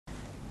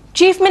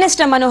Chief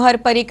Minister Manohar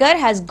Parrikar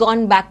has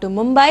gone back to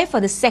Mumbai for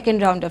the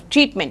second round of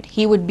treatment.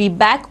 He would be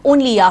back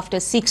only after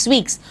 6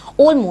 weeks,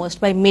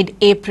 almost by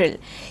mid-April.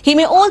 He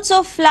may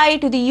also fly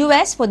to the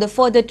US for the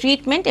further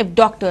treatment if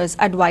doctors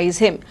advise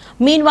him.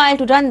 Meanwhile,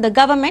 to run the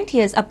government,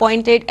 he has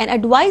appointed an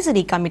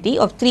advisory committee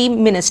of 3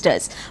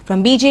 ministers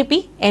from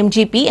BJP,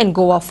 MGP and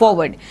Goa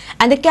Forward.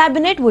 And the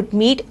cabinet would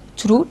meet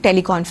through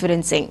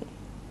teleconferencing.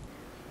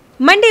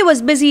 Monday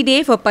was busy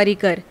day for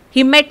Parrikar.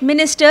 He met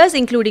ministers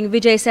including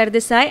Vijay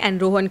Sardesai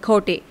and Rohan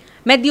Khote,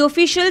 met the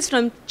officials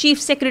from Chief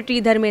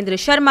Secretary Dharmendra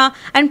Sharma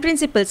and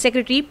Principal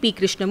Secretary P.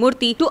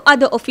 Krishnamurthy to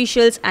other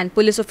officials and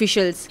police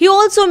officials. He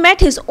also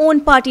met his own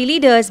party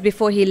leaders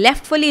before he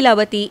left for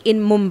Lilavati in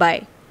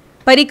Mumbai.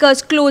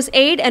 Parrikar's close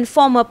aide and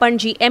former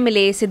Panji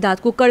MLA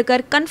Siddharth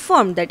Kukadkar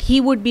confirmed that he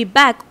would be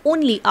back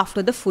only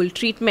after the full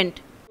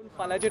treatment.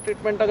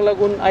 ट्रीटमेंटाक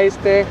लागून आयज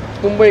ते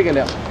मुंबय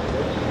गेल्या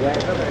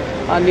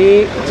आणि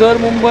जर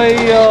Mumbai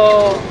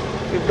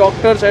if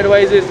doctors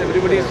advises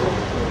everybody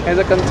has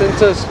a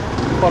consensus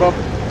for a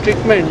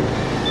treatment,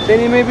 then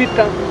he may be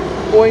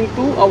going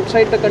to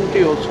outside the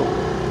country also.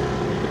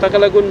 ताका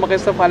लागून म्हाका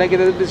दिसता फाल्यां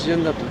कितें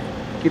डिसिजन जातलें.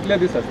 कितले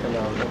दीस आसतले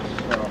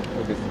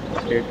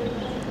state?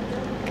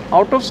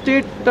 Out of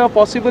state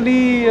possibly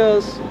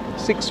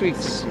 6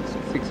 weeks.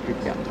 6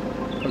 weeks. Yeah.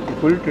 Okay,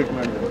 full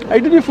treatment.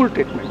 It will be full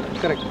treatment.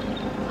 Correct.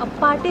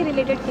 Party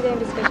related कितें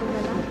डिस्कशन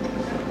जाला?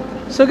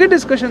 सगळे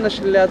डिस्कशन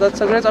आशिल्ले आतां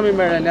सगळेच आमी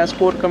मेळ्ळे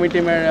स्कोर कमिटी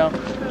मेळ्ळ्या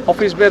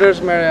ऑफिस बेरर्स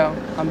मेळ्ळ्या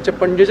आमचे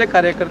पणजेचे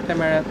कार्यकर्ते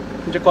मेळ्ळ्यात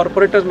आमचे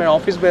कॉर्पोरेटर्स मेळ्ळ्या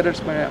ऑफिस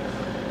बेरर्स मेळ्ळ्या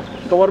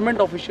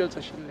गव्हर्मेंट ऑफिशियल्स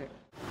आशिल्ले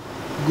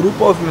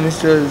group of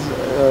ministers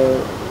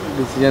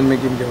decision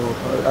making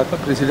घेवप आतां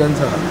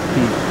प्रेसिडेंट्स आहा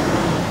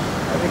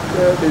आनी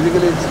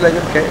basically it's like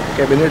a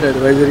cabinet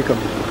advisory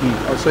committee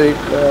असो एक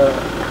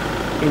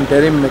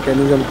इंटरिम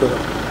मेकॅनिझम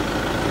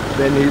करप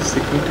when he is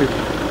सिकींग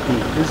treatment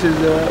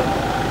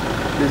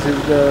this is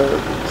the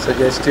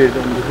suggested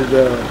and this is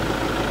the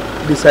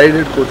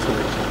decided course of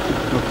action.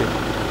 Okay.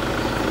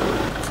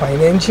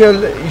 Financial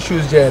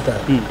issues जे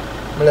येतात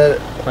म्हळ्यार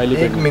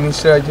एक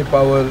मिनिस्टराची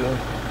पावर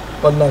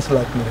 50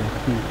 लाख मेरेन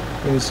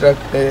मिनिस्टराक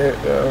ते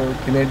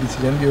कितें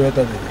डिसिजन घेवं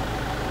येता तेजें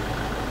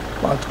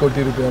 5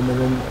 कोटी रुपया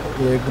मेरेन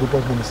हे ग्रुप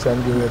ऑफ मिनिस्टरान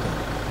घेवं येता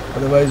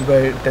अदरवायज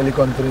बाय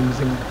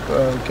टेलिकॉन्फरन्सिंग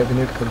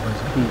कॅबिनेट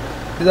करपाचें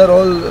these are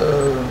all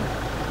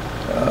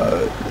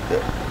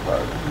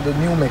the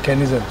new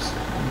mechanisms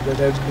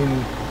that have been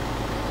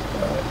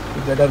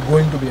that are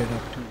going to be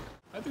adopted.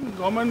 I think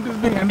government is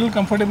being handled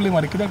comfortably.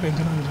 मारी किती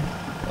टेन्शन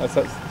नाही.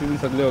 तिथून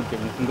सगळे ओके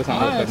तुमचं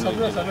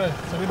सांगा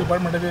सगळे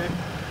डिपार्टमेंटाचे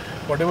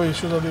whatever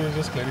issues are they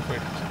just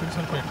clarified. It's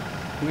all fine.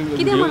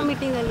 किती म्हणून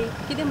meeting आली?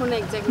 किती म्हणून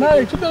एक्झॅक्टली?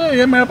 नाही actually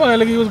हे मेळपाक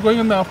आले की he was going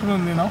in the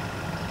afternoon you know.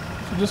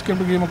 So just came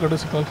to give him a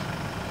courtesy call.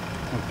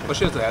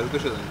 कशें आसा आज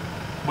कशें जालें?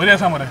 बरें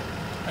आसा मरे.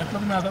 एतलो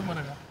तुमी आसात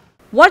मरे का?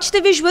 Watch the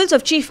visuals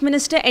of Chief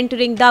Minister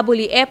entering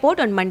Daboli Airport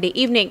on Monday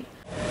evening.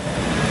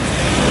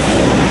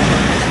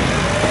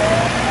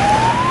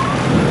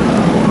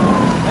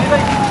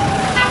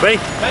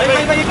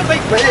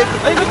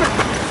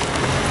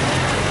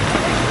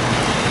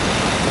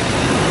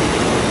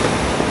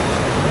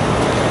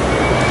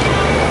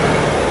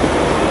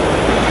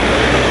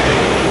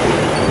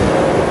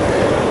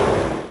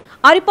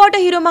 Our reporter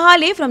Hiro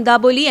Mahale from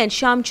Daboli and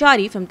Shyam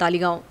Chari from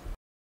Taligaon.